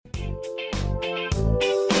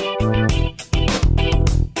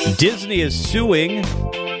Disney is suing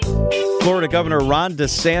Florida Governor Ron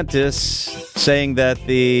DeSantis, saying that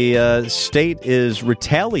the state is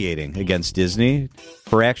retaliating against Disney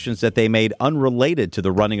for actions that they made unrelated to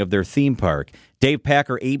the running of their theme park. Dave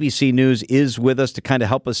Packer, ABC News, is with us to kind of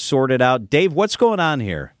help us sort it out. Dave, what's going on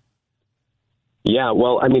here? Yeah,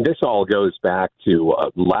 well, I mean, this all goes back to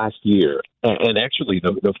last year. And actually,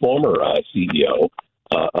 the former CEO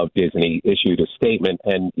of Disney issued a statement,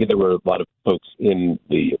 and there were a lot of folks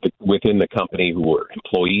within the company who were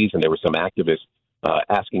employees, and there were some activists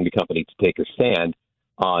asking the company to take a stand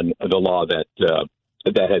on the law that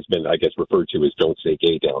has been, I guess, referred to as "Don't Say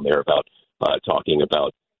Gay" down there, about talking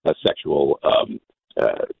about sexual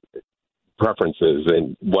preferences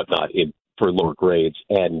and whatnot for lower grades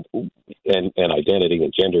and identity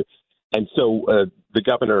and gender. And so the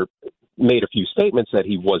governor made a few statements that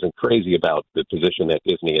he wasn't crazy about the position that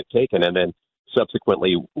Disney had taken, and then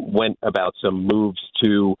subsequently went about some moves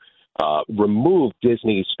to remove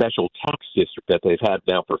Disney's special tax district that they've had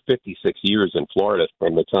now for 56 years in Florida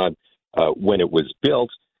from the time when it was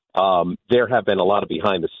built. There have been a lot of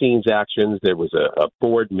behind-the-scenes actions. There was a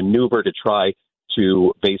board maneuver to try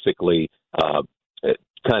to basically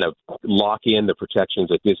kind of lock in the protections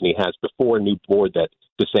that Disney has before a new board that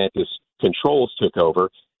DeSantis controls took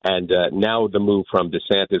over. And now the move from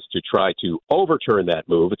DeSantis to try to overturn that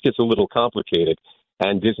move, it gets a little complicated.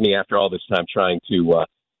 And Disney, after all this time trying to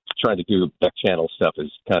do back channel stuff,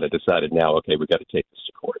 has kind of decided now, okay, we've got to take this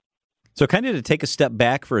to court. So kind of to take a step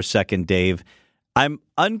back for a second, Dave, I'm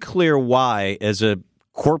unclear why, as a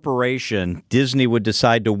corporation, Disney would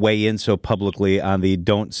decide to weigh in so publicly on the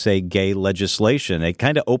Don't Say Gay legislation. It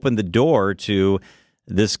kind of opened the door to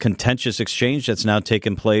this contentious exchange that's now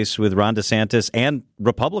taken place with Ron DeSantis and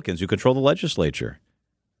Republicans who control the legislature.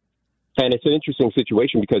 And it's an interesting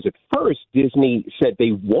situation because at first Disney said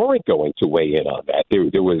they weren't going to weigh in on that.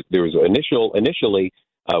 There was initially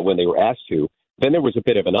when they were asked to. Then there was a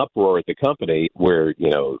bit of an uproar at the company where,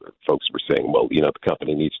 folks were saying, well, the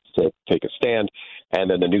company needs to take a stand. And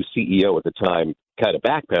then the new CEO at the time kind of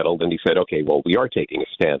backpedaled and he said, okay, well, we are taking a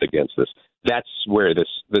stand against this. That's where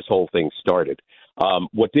this whole thing started.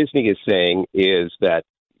 What Disney is saying is that,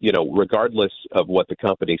 regardless of what the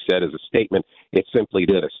company said as a statement, it simply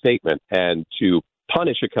did a statement. And to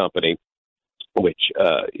punish a company, which,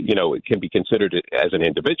 it can be considered as an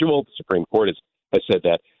individual, the Supreme Court has said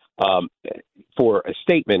that, for a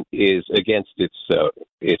statement is against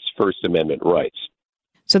its First Amendment rights.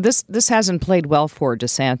 So this hasn't played well for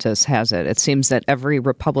DeSantis, has it? It seems that every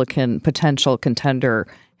Republican potential contender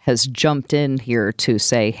has jumped in here to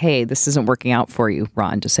say, hey, this isn't working out for you,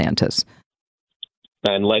 Ron DeSantis.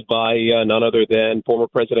 And led by none other than former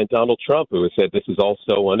President Donald Trump, who has said this is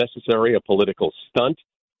also unnecessary, a political stunt.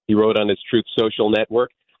 He wrote on his Truth Social network.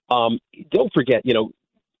 Don't forget,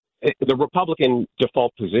 the Republican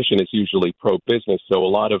default position is usually pro-business, so a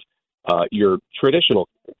lot of your traditional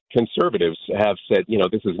conservatives have said,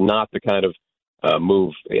 this is not the kind of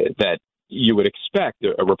move that you would expect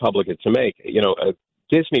a Republican to make.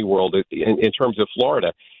 Disney World, in terms of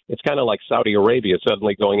Florida, it's kind of like Saudi Arabia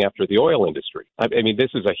suddenly going after the oil industry. I mean, this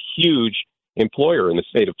is a huge employer in the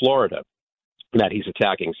state of Florida that he's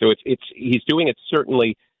attacking. So he's doing it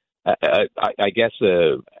certainly, I guess,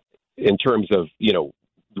 in terms of,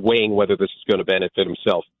 weighing whether this is going to benefit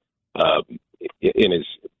himself in his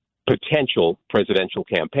potential presidential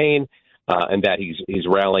campaign, and that he's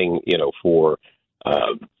rallying, for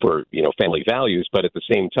family values. But at the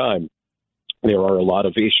same time, there are a lot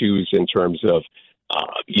of issues in terms of,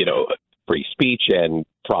 free speech and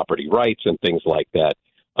property rights and things like that.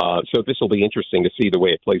 So this will be interesting to see the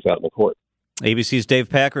way it plays out in the court. ABC's Dave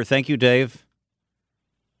Packer. Thank you, Dave.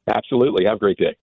 Absolutely. Have a great day.